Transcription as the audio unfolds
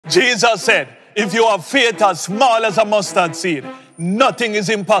Jesus said, if you have faith as small as a mustard seed, nothing is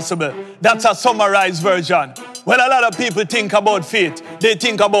impossible. That's a summarized version. When a lot of people think about faith, they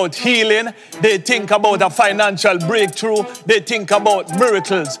think about healing, they think about a financial breakthrough, they think about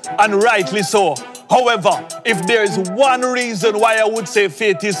miracles, and rightly so. However, if there is one reason why I would say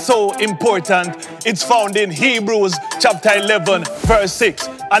faith is so important, it's found in Hebrews chapter 11, verse 6.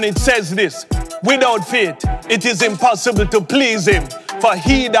 And it says this, without faith, it is impossible to please him. For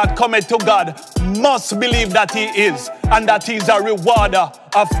he that cometh to God must believe that he is, and that he is a rewarder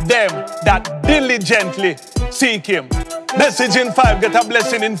of them that diligently seek him. Message in 5, get a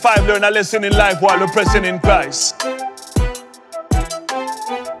blessing in 5, learn a lesson in life while we're pressing in Christ.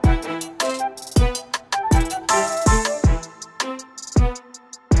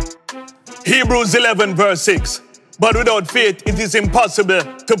 Hebrews 11 verse 6. But without faith, it is impossible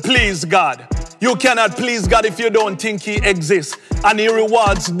to please God. You cannot please God if you don't think he exists. And he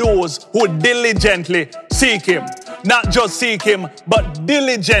rewards those who diligently seek him. Not just seek him, but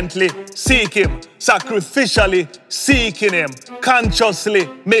diligently seek him. Sacrificially seeking him. Consciously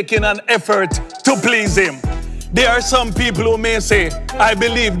making an effort to please him. There are some people who may say, I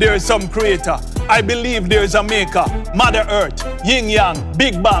believe there is some creator. I believe there is a maker. Mother Earth, Yin Yang,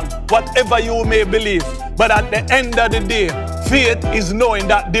 Big Bang, whatever you may believe. But at the end of the day, faith is knowing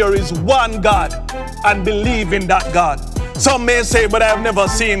that there is one God and believe in that God. Some may say, but I have never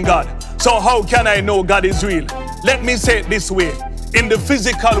seen God. So how can I know God is real? Let me say it this way. In the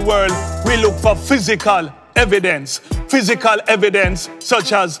physical world, we look for physical evidence. Physical evidence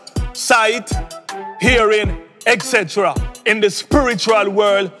such as sight, hearing, etc. In the spiritual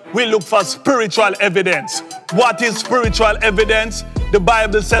world, we look for spiritual evidence. What is spiritual evidence? The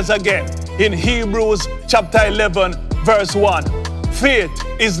Bible says again in Hebrews chapter 11 verse 1, faith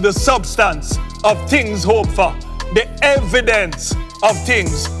is the substance of things hoped for, the evidence of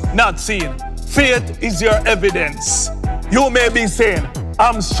things not seen. Faith is your evidence. You may be saying,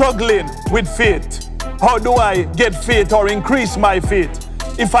 I'm struggling with faith. How do I get faith or increase my faith?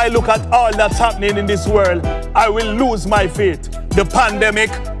 If I look at all that's happening in this world, I will lose my faith. The pandemic,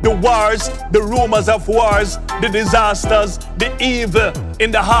 the wars, the rumors of wars, the disasters, the evil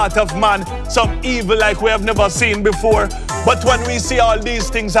in the heart of man, some evil like we have never seen before. But when we see all these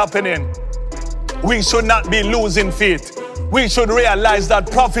things happening, we should not be losing faith. We should realize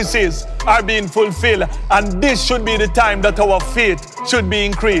that prophecies are being fulfilled, and this should be the time that our faith should be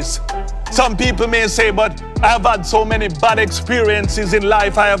increased. Some people may say, but I have had so many bad experiences in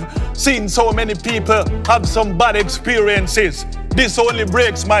life. I have seen so many people have some bad experiences. This only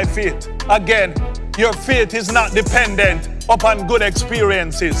breaks my faith. Again, your faith is not dependent upon good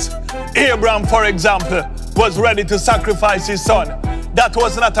experiences. Abraham, for example, was ready to sacrifice his son. That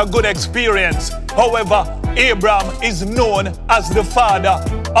was not a good experience. However, Abraham is known as the father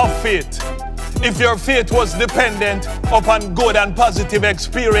of faith. If your faith was dependent upon good and positive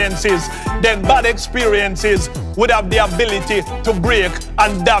experiences, then bad experiences would have the ability to break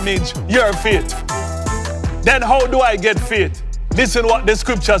and damage your faith. Then how do I get faith? Listen what the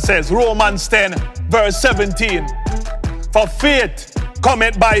scripture says, Romans 10 verse 17. For faith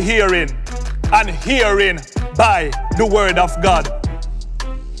cometh by hearing, and hearing by the word of God.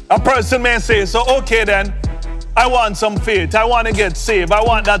 A person may say, so okay then, I want some faith. I want to get saved. I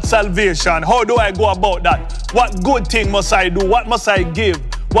want that salvation. How do I go about that? What good thing must I do? What must I give?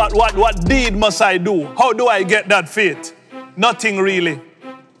 What deed must I do? How do I get that faith? Nothing really.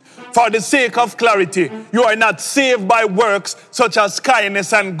 For the sake of clarity, you are not saved by works such as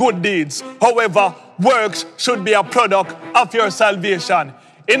kindness and good deeds. However, works should be a product of your salvation.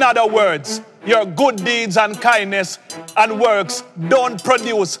 In other words, your good deeds and kindness and works don't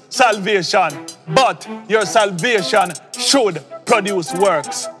produce salvation, but your salvation should produce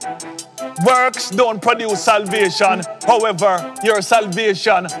works. Works don't produce salvation, however, your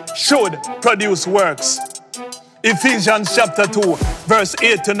salvation should produce works. Ephesians chapter 2, verse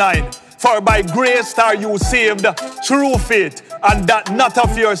 8 to 9. For by grace are you saved through faith, and that not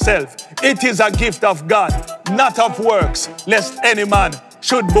of yourself. It is a gift of God, not of works, lest any man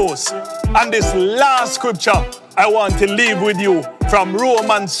should boast. And this last scripture I want to leave with you from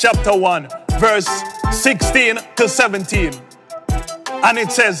Romans chapter 1, verse 16 to 17. And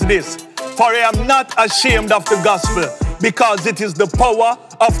it says this, for I am not ashamed of the gospel, because it is the power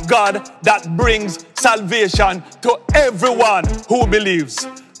of God that brings salvation to everyone who believes.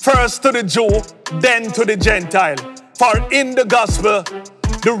 First to the Jew, then to the Gentile. For in the gospel,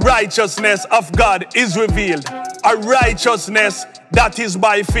 the righteousness of God is revealed, a righteousness that is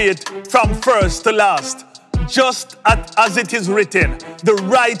by faith from first to last. Just as it is written, the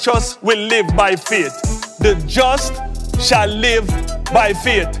righteous will live by faith. The just shall live by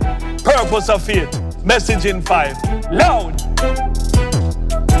faith, purpose of faith. Message in 5. Loud.